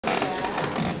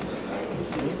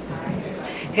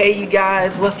Hey you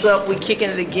guys, what's up? We kicking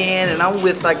it again, and I'm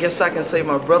with, I guess I can say,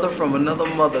 my brother from another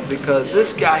mother, because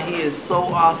this guy, he is so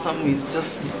awesome. He's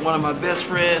just one of my best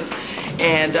friends,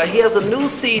 and he has a new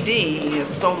CD. He has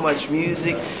so much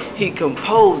music. He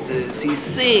composes, he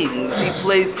sings, he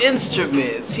plays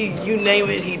instruments, you name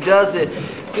it, he does it.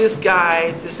 This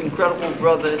guy, this incredible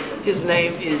brother, his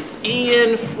name is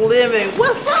Ian Fleming.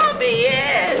 What's up,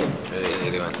 Ian? Hey, how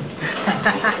you doing?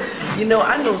 You know,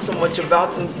 I know so much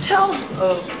about him. Tell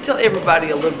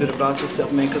everybody a little bit about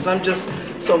yourself, man, because I'm just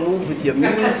so moved with your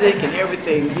music and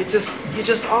everything. You're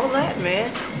just all that,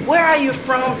 man. Where are you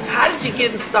from? How did you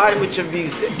get started with your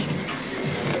music?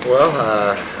 Well,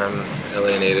 I'm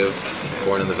LA native,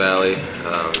 born in the Valley.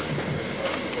 I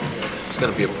was going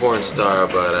to be a porn star,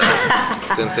 but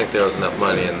didn't think there was enough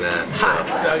money in that. So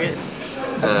Dug it.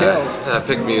 I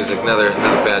picked music. Another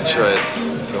bad choice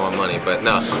if you want money, but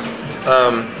no.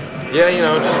 Yeah, you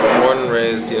know, just born and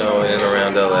raised, you know, in and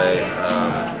around LA.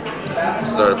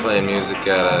 Started playing music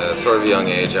at a sort of young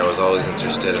age. I was always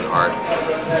interested in art.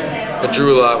 I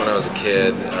drew a lot when I was a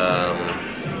kid,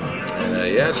 and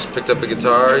yeah, just picked up a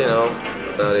guitar, you know,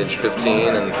 about age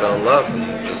 15, and fell in love,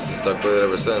 and just stuck with it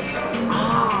ever since.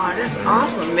 Oh, that's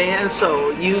awesome, man.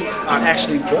 So you are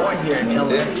actually born here in LA.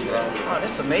 Yeah. Oh,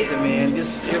 that's amazing, man.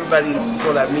 Everybody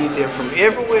sort of meet there from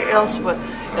everywhere else but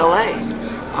LA.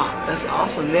 Oh, that's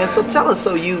awesome, man. So tell us,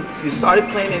 so you started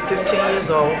playing at 15 years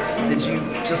old. Did you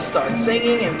just start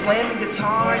singing and playing the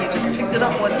guitar? You just picked it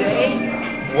up one day?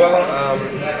 Well,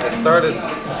 I started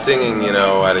singing, you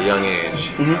know, at a young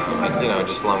age, like, you know,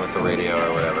 just along with the radio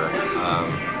or whatever.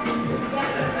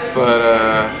 But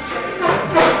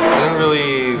I didn't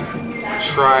really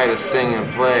try to sing and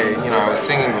play. You know, I was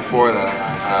singing before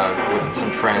that with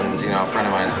some friends. You know, a friend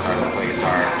of mine started to play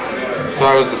guitar, so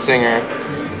I was the singer.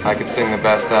 I could sing the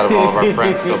best out of all of our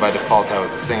friends, so by default I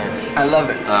was the singer. I love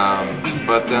it.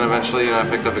 But then eventually, you know, I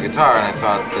picked up a guitar, and I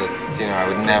thought that, you know, I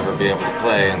would never be able to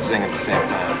play and sing at the same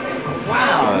time.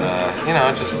 Wow. But you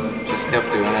know, just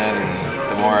kept doing it, and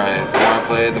the more I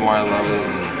played, the more I loved it,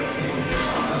 and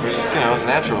it was just, you know, it was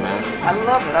natural, man. I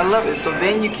love it. I love it. So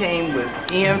then you came with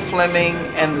Ian Fleming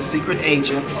and the Secret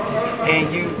Agents,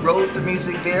 and you wrote the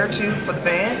music there too for the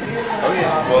band? Oh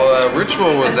yeah. Well,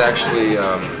 Ritual was actually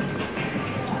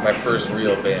my first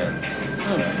real band.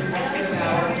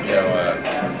 You know,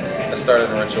 I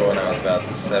started in Ritual when I was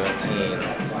about 17,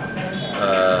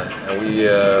 and we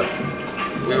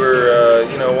were,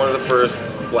 you know, one of the first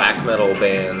black metal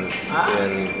bands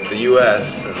in the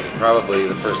U.S. and probably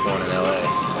the first one in LA.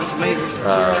 That's amazing.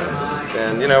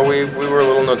 And you know, we were a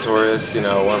little notorious. You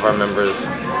know, one of our members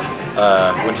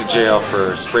went to jail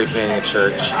for spray painting a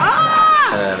church,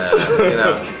 and you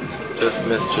know, just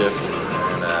mischief.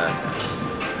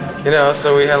 You know,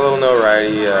 so we had a little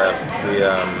notoriety.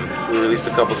 We released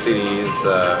a couple CDs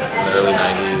in the early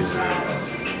 '90s,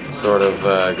 and sort of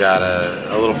got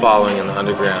a little following in the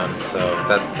underground. So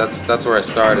that's where I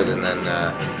started. And then,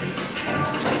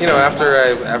 you know, after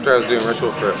I was doing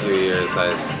Ritual for a few years,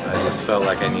 I just felt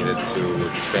like I needed to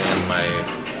expand my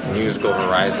musical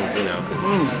horizons. You know, because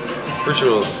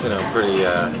Ritual's, you know, pretty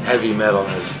heavy metal,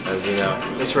 as you know.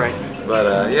 That's right.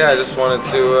 But yeah, I just wanted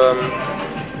to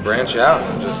branch out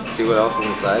and just see what else was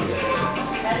inside me.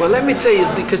 Well, let me tell you,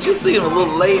 see, because you seem a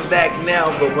little laid back now,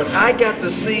 but when I got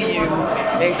to see you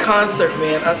in concert,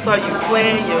 man, I saw you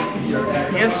playing your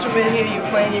instrument here, you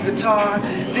playing your guitar,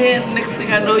 then next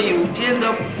thing I know, you end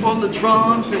up on the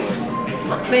drums, and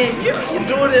man, you're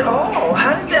doing it all.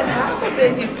 How did that happen,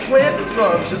 man? You playing the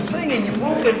drums, you're singing, you're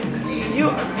moving.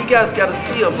 You guys got to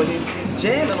see him when he's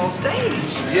jamming on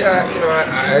stage. Yeah, you know,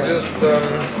 I just,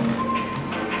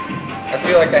 I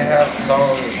feel like I have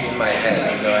songs in my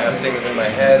head. You know, I have things in my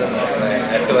head, and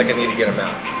I feel like I need to get them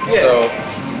out. Yeah. So,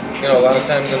 you know, a lot of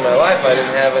times in my life, I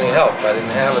didn't have any help. I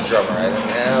didn't have a drummer. I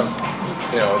didn't have,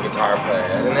 you know, a guitar player.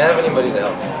 I didn't have anybody to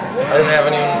help me. I didn't have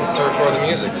anyone to record the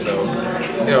music. So,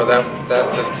 you know, that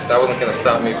wasn't going to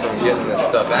stop me from getting this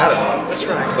stuff out of me. That's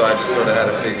right. So I just sort of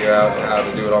had to figure out how to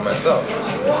do it all myself.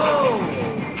 Whoa!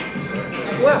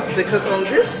 Well, because on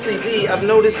this CD, I've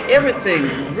noticed everything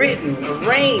written,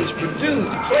 arranged,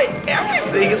 produced, played,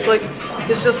 everything. It's like,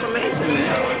 it's just amazing,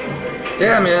 man.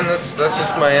 Yeah, man, that's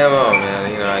just my MO, man.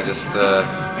 You know, I just,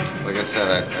 like I said,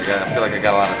 I feel like I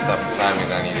got a lot of stuff inside me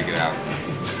that I need to get out.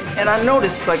 And I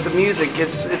noticed, like, the music,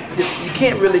 it's you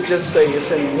can't really just say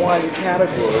it's in one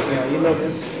category. You know,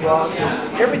 there's rock, there's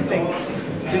everything.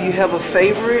 Do you have a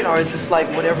favorite, or is this like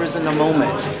whatever's in the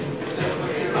moment?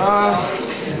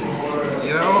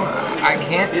 You know, I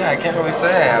can't really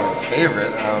say I have a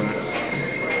favorite.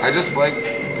 I just like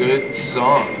good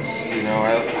songs. You know,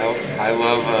 I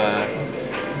love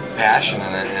passion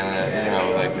and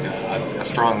a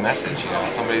strong message.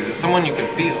 Someone you can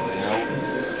feel,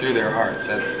 through their art.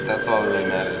 That's all that really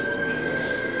matters to me.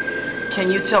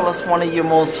 Can you tell us one of your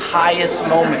most highest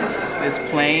moments is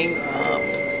playing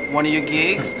one of your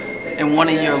gigs, and one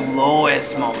of your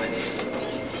lowest moments?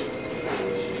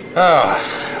 Oh,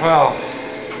 well,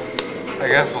 I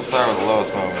guess we'll start with the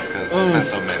lowest moments because there's been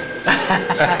so many.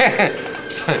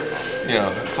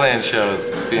 Playing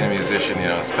shows, being a musician,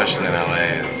 especially in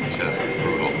LA, is just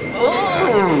brutal.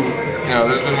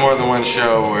 There's been more than one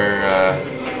show where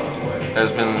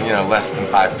there's been, less than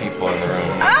 5 people in the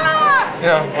room.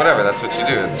 Whatever, that's what you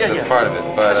do. That's part of it.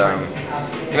 But,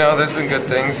 there's been good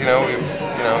things. We've,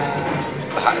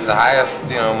 the highest,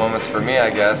 moments for me, I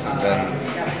guess, have been,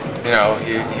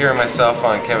 hearing myself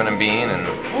on Kevin and Bean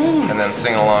and them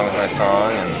singing along with my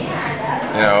song, and,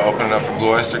 opening up for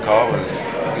Blue Oyster Cult was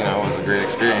a great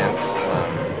experience.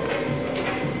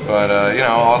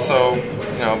 Also,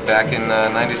 back in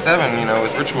 '97,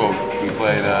 with Ritual, we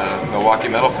played Milwaukee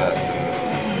Metal Fest,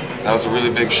 and that was a really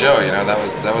big show.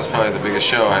 That was probably the biggest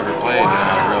show I ever played,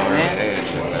 at a real early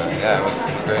age, and it was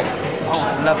great. Oh,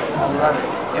 I love it, I love it.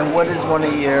 And what is one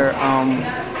of your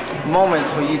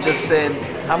moments where you just said,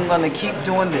 I'm gonna keep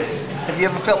doing this? Have you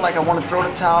ever felt like I want to throw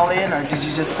the towel in, or did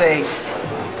you just say,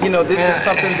 this is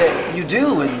something that you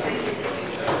do? And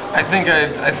I think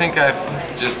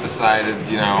I've just decided,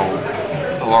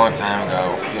 a long time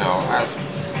ago, I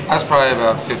was probably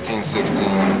about 15, 16.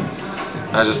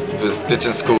 I just was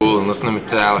ditching school and listening to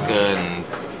Metallica and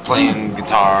playing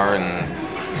guitar, and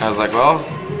I was like, well,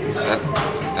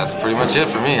 that's pretty much it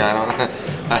for me. I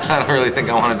don't really think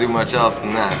I want to do much else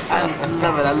than that. So. I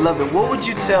love it, I love it. What would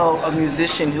you tell a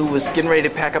musician who was getting ready to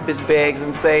pack up his bags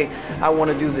and say, I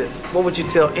want to do this? What would you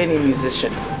tell any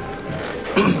musician?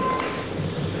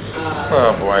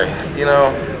 Oh boy,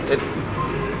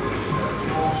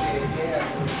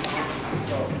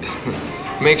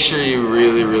 make sure you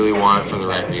really, really want it for the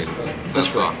right reasons.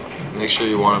 That's all. Make sure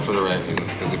you want it for the right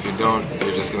reasons, because if you don't,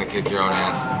 you're just going to kick your own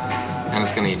ass, and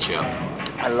it's going to eat you up.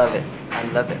 I love it. I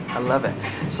love it. I love it.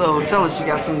 So tell us, you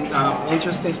got some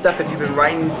interesting stuff. Have you been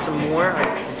writing some more?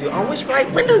 Do you always write?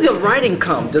 When does your writing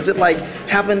come? Does it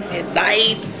happen at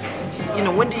night?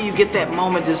 When do you get that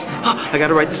moment? I got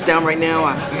to write this down right now.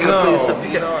 I got to play this up.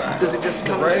 Does it just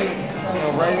come?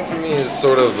 Writing for me is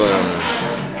sort of.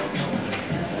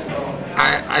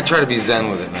 I try to be zen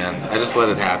with it, man. I just let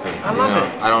it happen. I love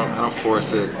it. I don't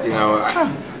force it.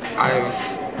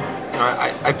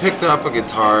 I picked up a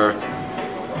guitar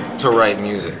to write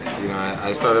music.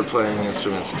 I started playing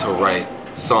instruments to write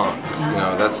songs.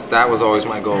 That was always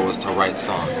my goal, was to write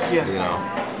songs.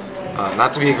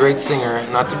 Not to be a great singer,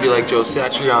 not to be like Joe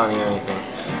Satriani or anything.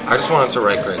 I just wanted to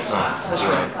write great songs. That's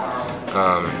right.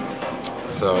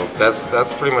 So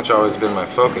that's pretty much always been my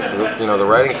focus. The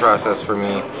writing process for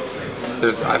me.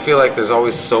 I feel like there's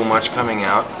always so much coming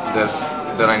out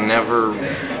that I never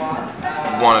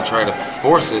want to try to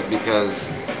force it,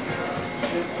 because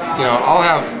I'll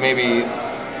have maybe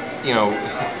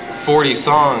 40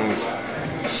 songs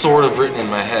sort of written in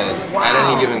my head at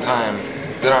any given time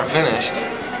that aren't finished,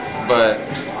 but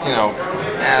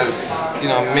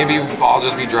maybe I'll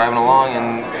just be driving along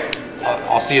and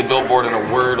I'll see a billboard and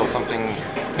a word or something,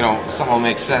 something will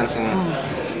make sense, and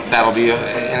that'll be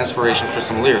an inspiration for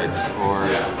some lyrics, or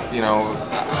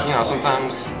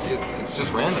sometimes it's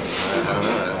just random. I don't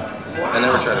know. I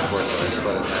never try to force it. I just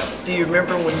let it happen. Do you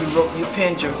remember when you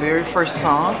penned your very first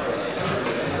song?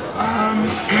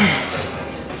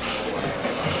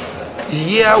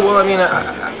 Yeah. Well,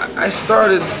 I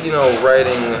started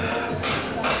writing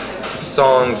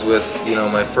songs with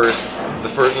my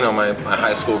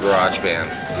high school garage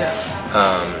band. Yeah.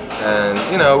 And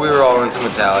we were all into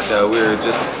Metallica. We were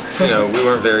just we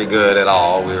weren't very good at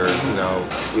all. We were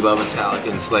we love Metallica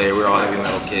and Slayer. We were all heavy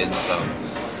metal kids, so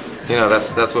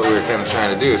that's what we were kind of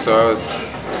trying to do. So I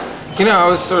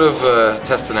was sort of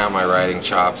testing out my writing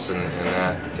chops in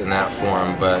that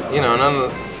form, but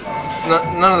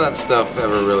none of that stuff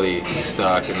ever really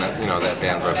stuck, and that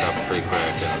band broke up pretty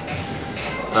quick,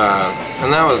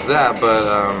 and that was that. But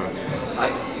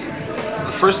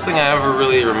the first thing I ever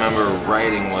really remember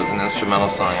writing was an instrumental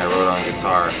song I wrote on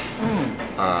guitar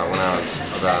when I was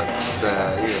about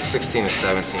 16 or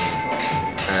 17,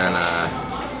 and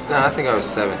no, I think I was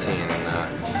 17, and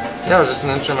it was just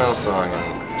an instrumental song,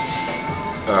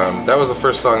 and that was the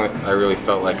first song that I really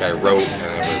felt like I wrote,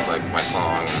 and it was like my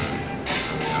song,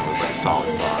 and it was like a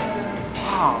solid song.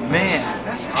 Oh man,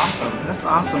 that's awesome. That's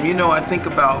awesome. I think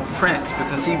about Prince,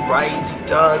 because he writes, he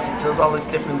does all these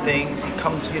different things. He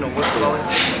comes, work with all these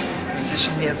different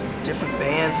musicians. He has different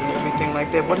bands and everything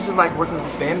like that. What is it like working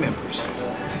with band members?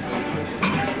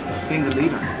 being the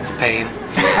leader? It's pain.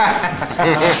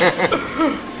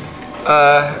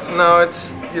 No,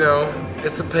 it's, you know,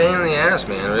 it's a pain in the ass,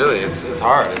 man, really. It's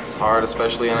hard. It's hard,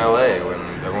 especially in LA when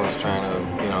everyone's trying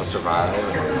to, you know, survive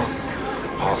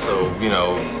and also, you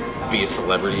know, be a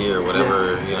celebrity or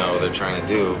whatever, you know, they're trying to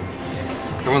do.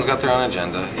 Everyone's got their own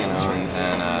agenda, you know,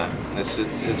 and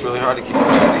it's really hard to keep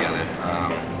everything together.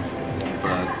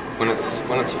 But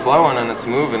when it's flowing and it's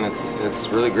moving, it's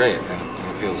really great, and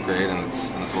it feels great, and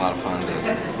it's a lot of fun to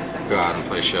go out and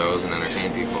play shows and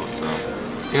entertain people. So,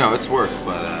 you know, it's work,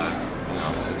 but you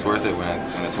know, it's worth it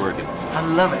when it's working. I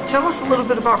love it. Tell us a little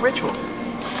bit about Ritual.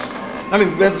 I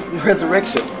mean,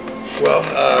 Resurrection. Well,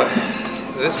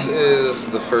 this is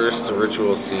the first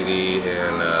Ritual CD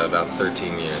in about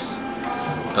 13 years.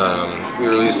 We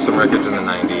released some records in the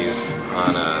 90s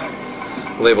on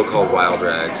a label called Wild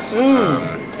Rags,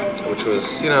 which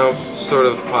was, you know, sort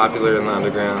of popular in the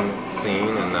underground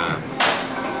scene, and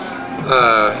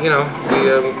you know,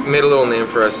 we made a little name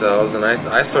for ourselves, and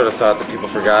I sort of thought that people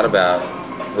forgot about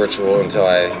Ritual until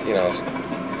I, you know,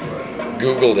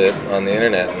 Googled it on the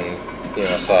internet and, you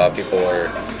know, saw people were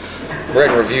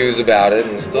writing reviews about it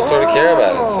and still sort of care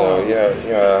about it. So, you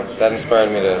know, that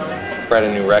inspired me to write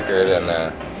a new record,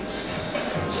 and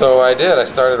so I did. I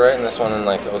started writing this one in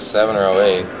like 07 or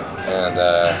 08, and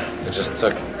it just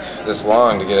took this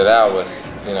long to get it out with,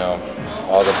 you know,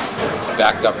 all the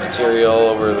backup material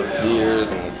over the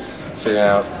years and figuring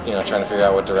out, you know, trying to figure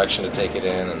out what direction to take it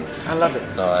in, and I love it.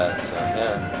 And all that. So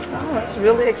yeah. Oh, that's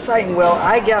really exciting. Well,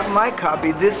 I got my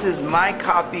copy. This is my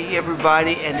copy,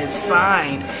 everybody, and it's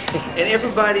signed. And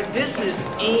everybody, this is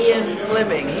Ian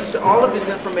Fleming. All of his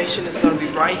information is going to be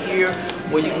right here,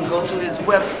 where you can go to his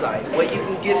website, where you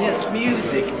can get his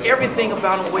music, everything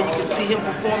about him, where you can see him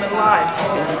performing live.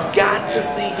 And you got to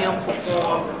see him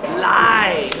perform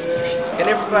live. And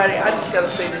everybody, I just got to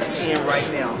say this to Ian right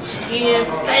now. Ian,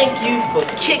 thank you for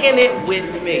kicking it with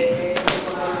me.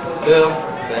 Phil,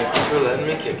 thank you for letting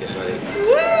me kick it, buddy.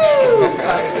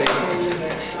 Woo!